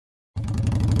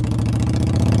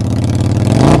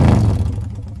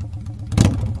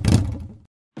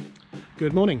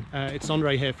Good morning, it's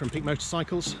Andre here from Peak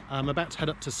Motorcycles. I'm about to head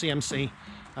up to CMC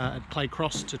at Clay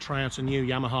Cross to try out a new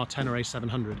Yamaha Tenere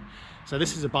 700. So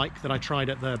this is a bike that I tried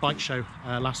at the bike show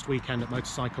last weekend at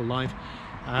Motorcycle Live,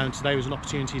 and today was an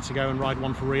opportunity to go and ride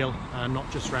one for real,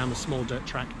 not just around the small dirt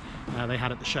track they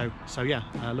had at the show. So yeah,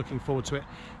 looking forward to it.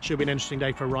 Should be an interesting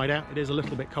day for a ride out. It is a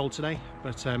little bit cold today,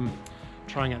 but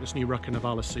trying out this new Rukka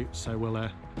Nivala suit, so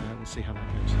we'll see how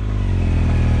that goes.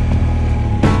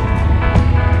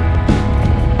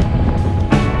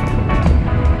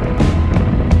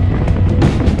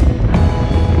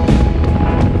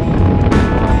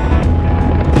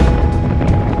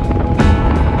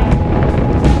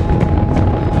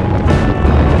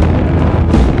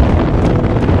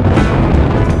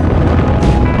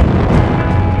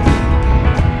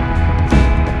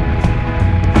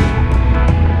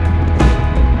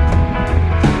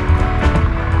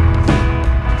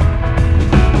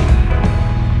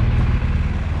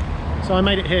 So I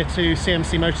made it here to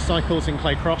CMC Motorcycles in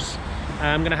Clay Cross.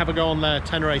 I'm going to have a go on the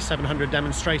Tenere 700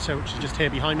 demonstrator, which is just here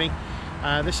behind me.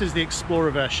 This is the Explorer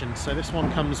version, so this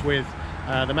one comes with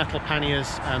the metal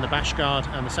panniers and the bash guard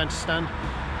and the centre stand.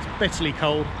 It's bitterly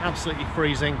cold, absolutely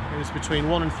freezing. It was between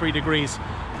 1 and 3 degrees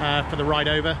for the ride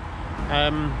over.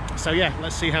 So yeah,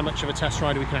 let's see how much of a test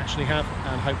ride we can actually have,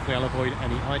 and hopefully I'll avoid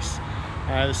any ice.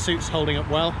 The suit's holding up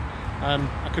well.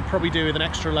 I could probably do with an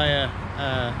extra layer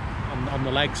on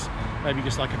the legs, maybe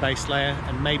just like a base layer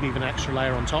and maybe even an extra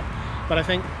layer on top, but I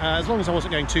think as long as I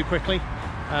wasn't going too quickly,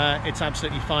 it's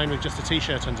absolutely fine with just a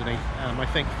t-shirt underneath. I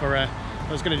think for if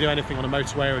I was going to do anything on a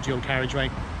motorway or a dual carriageway,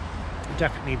 it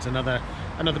definitely needs another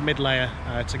mid layer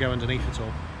to go underneath it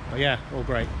all. But yeah, all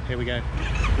great. Here we go.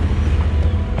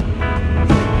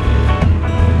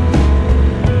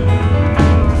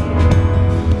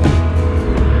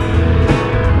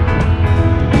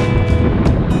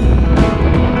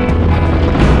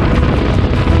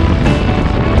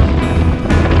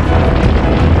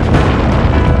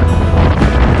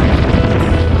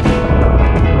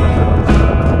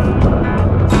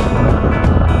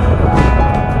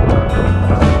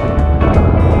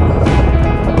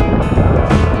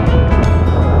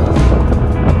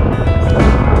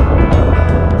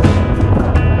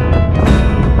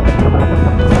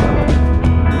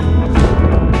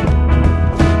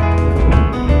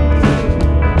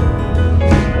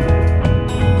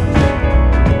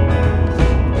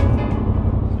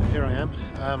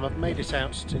 I've made it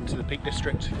out into the Peak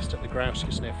District, just up the Grouse,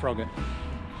 just near Froggatt.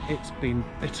 It's been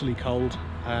bitterly cold.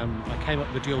 I came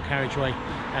up the dual carriageway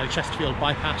at a Chesterfield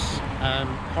bypass.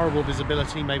 Horrible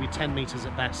visibility, maybe 10 metres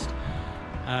at best.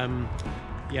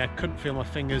 Yeah, couldn't feel my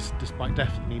fingers, despite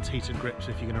definitely needs heated grips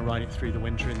if you're going to ride it through the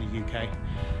winter in the UK.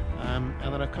 And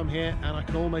then I've come here and I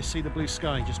can almost see the blue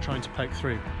sky just trying to poke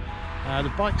through.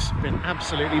 The bike's been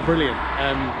absolutely brilliant.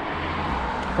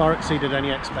 Far exceeded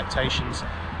any expectations.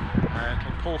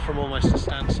 Can pull from almost a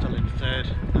standstill in third.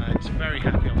 It's very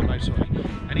happy on the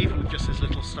motorway, and even with just this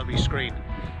little stubby screen,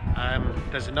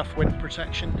 there's enough wind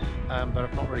protection, but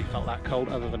I've not really felt that cold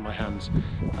other than my hands.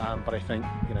 But I think,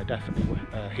 you know, definitely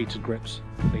heated grips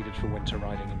needed for winter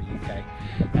riding in the UK.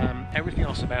 Everything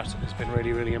else about it has been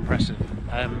really, really impressive.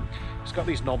 It's got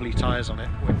these knobbly tyres on it,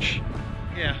 which,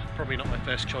 yeah, probably not my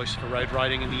first choice for road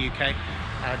riding in the UK.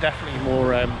 Definitely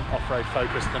more off-road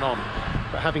focused than on.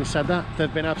 But having said that,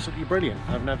 they've been absolutely brilliant.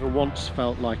 I've never once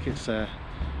felt like it's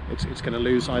going to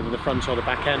lose either the front or the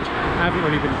back end. I haven't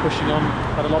really been pushing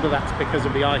on, but a lot of that's because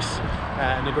of the ice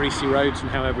and the greasy roads and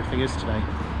how everything is today.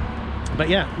 But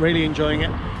yeah, really enjoying it.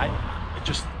 I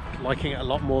just liking it a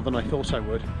lot more than I thought I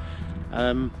would.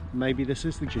 Maybe this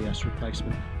is the GS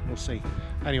replacement, we'll see.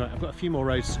 Anyway, I've got a few more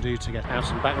roads to do to get out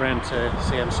and back round to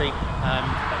CMC.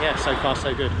 But yeah, so far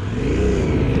so good.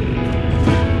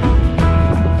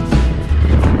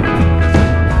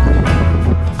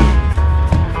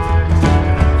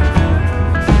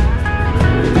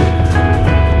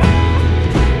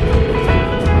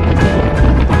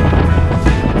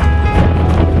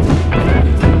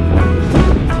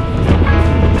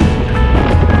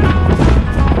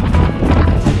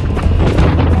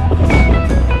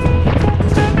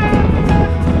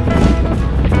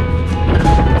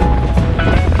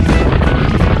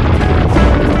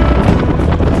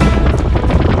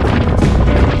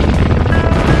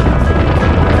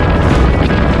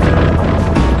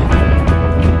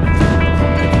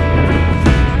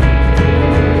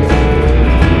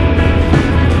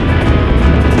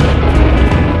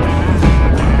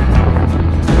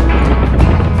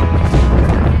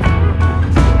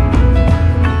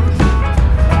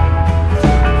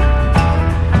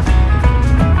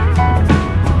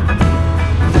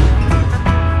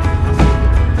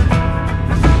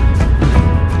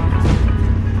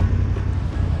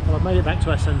 to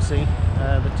SMC,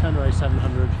 the Tenere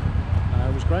 700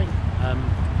 was great.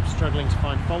 Struggling to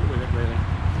find fault with it really.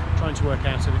 Trying to work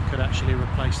out if it could actually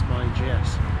replace my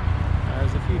GS.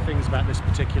 There's a few things about this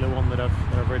particular one that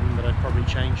I've ridden that I'd probably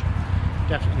change.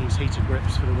 Definitely needs heated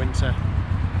grips for the winter.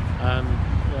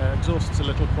 The exhaust's a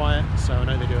little quiet, so I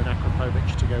know they do an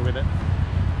Acropovich to go with it.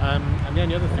 And the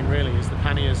only other thing really is the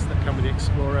panniers that come with the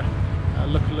Explorer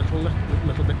look a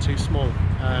little bit too small.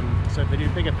 So if they do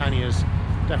bigger panniers,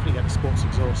 definitely get the sports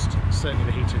exhaust, certainly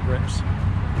the heated grips.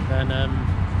 Then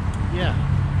yeah,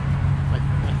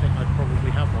 I think I'd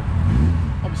probably have one.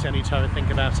 Obviously I need to have a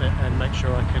think about it and make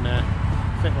sure I can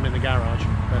fit one in the garage,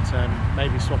 but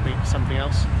maybe swapping it for something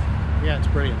else. Yeah, it's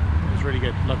brilliant. It was really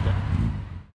good. Loved it.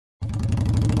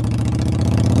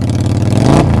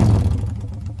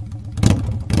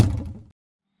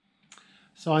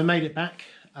 So I made it back.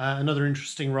 Another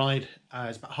interesting ride.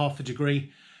 It's about half a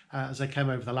degree as I came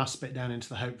over the last bit down into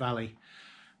the Hope Valley.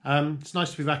 It's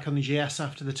nice to be back on the GS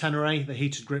after the Tenere. The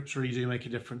heated grips really do make a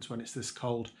difference when it's this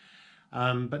cold.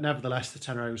 But nevertheless, the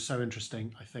Tenere was so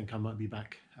interesting, I think I might be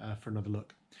back for another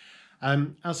look.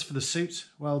 As for the suit,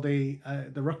 well, the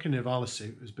Rukka Nivala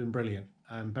suit has been brilliant.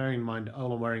 Bearing in mind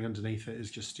all I'm wearing underneath it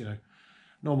is just, you know,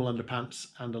 normal underpants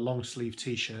and a long sleeve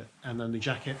t-shirt, and then the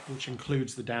jacket, which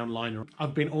includes the down liner.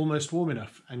 I've been almost warm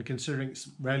enough, and considering it's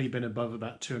rarely been above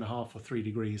about 2.5 or 3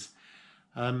 degrees,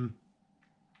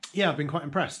 yeah, I've been quite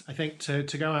impressed. I think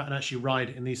to go out and actually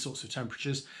ride in these sorts of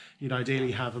temperatures, you'd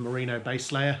ideally have a merino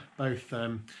base layer, both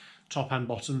top and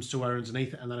bottoms to wear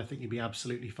underneath it, and then I think you'd be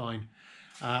absolutely fine.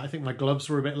 I think my gloves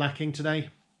were a bit lacking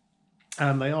today.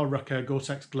 They are Rukka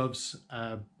Gore-Tex gloves,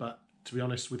 but to be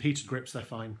honest, with heated grips, they're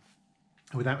fine.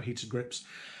 Without heated grips,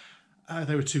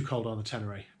 they were too cold on the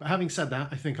Tenere. But having said that,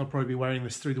 I think I'll probably be wearing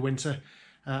this through the winter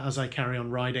as I carry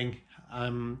on riding.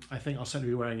 I think I'll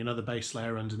certainly be wearing another base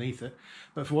layer underneath it.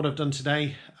 But for what I've done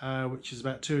today, which is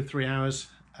about 2 or 3 hours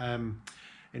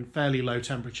in fairly low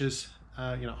temperatures,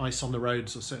 you know, ice on the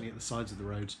roads or certainly at the sides of the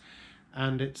roads,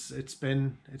 and it's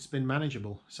been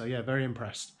manageable. So yeah, very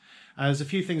impressed. There's a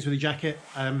few things with the jacket.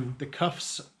 The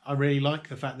cuffs, I really like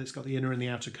the fact that it's got the inner and the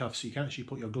outer cuffs, so you can actually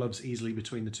put your gloves easily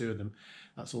between the two of them.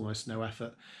 That's almost no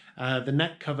effort. The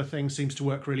neck cover thing seems to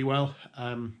work really well.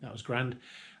 That was grand.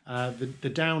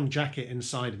 The down jacket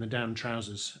inside and the down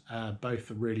trousers,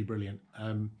 both are really brilliant.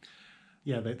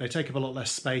 Yeah, they take up a lot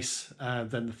less space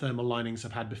than the thermal linings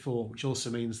I've had before, which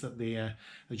also means that the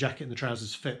jacket and the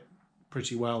trousers fit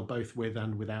pretty well, both with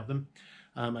and without them.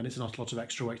 And it's not a lot of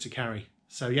extra weight to carry.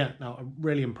 So yeah, no, I'm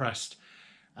really impressed.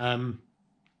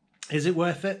 Is it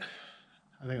worth it?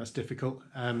 I think that's difficult.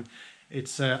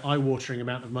 It's an eye-watering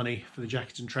amount of money for the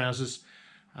jacket and trousers.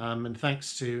 And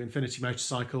thanks to Infinity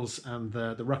Motorcycles and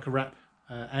the Rukka rep,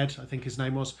 Ed, I think his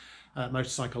name was,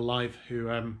 Motorcycle Live, who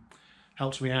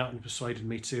helped me out and persuaded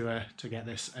me to get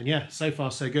this. And yeah, so far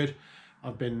so good.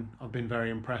 I've been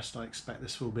very impressed. I expect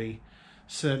this will be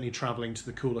certainly travelling to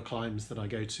the cooler climes that I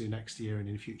go to next year and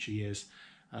in future years.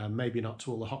 Maybe not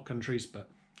to all the hot countries, but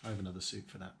I have another suit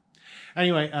for that.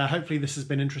 Anyway, hopefully this has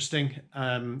been interesting.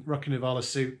 Rukka Nivala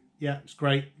suit, yeah, it's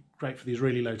great for these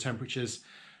really low temperatures.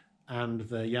 And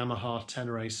the Yamaha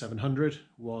Tenere 700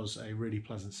 was a really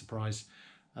pleasant surprise.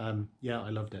 Yeah, I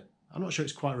loved it. I'm not sure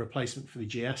it's quite a replacement for the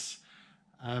GS,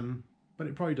 but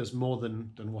it probably does more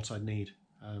than what I'd need.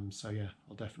 So yeah,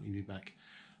 I'll definitely be back,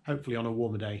 hopefully on a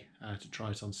warmer day, to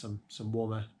try it on some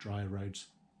warmer, drier roads.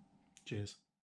 Cheers.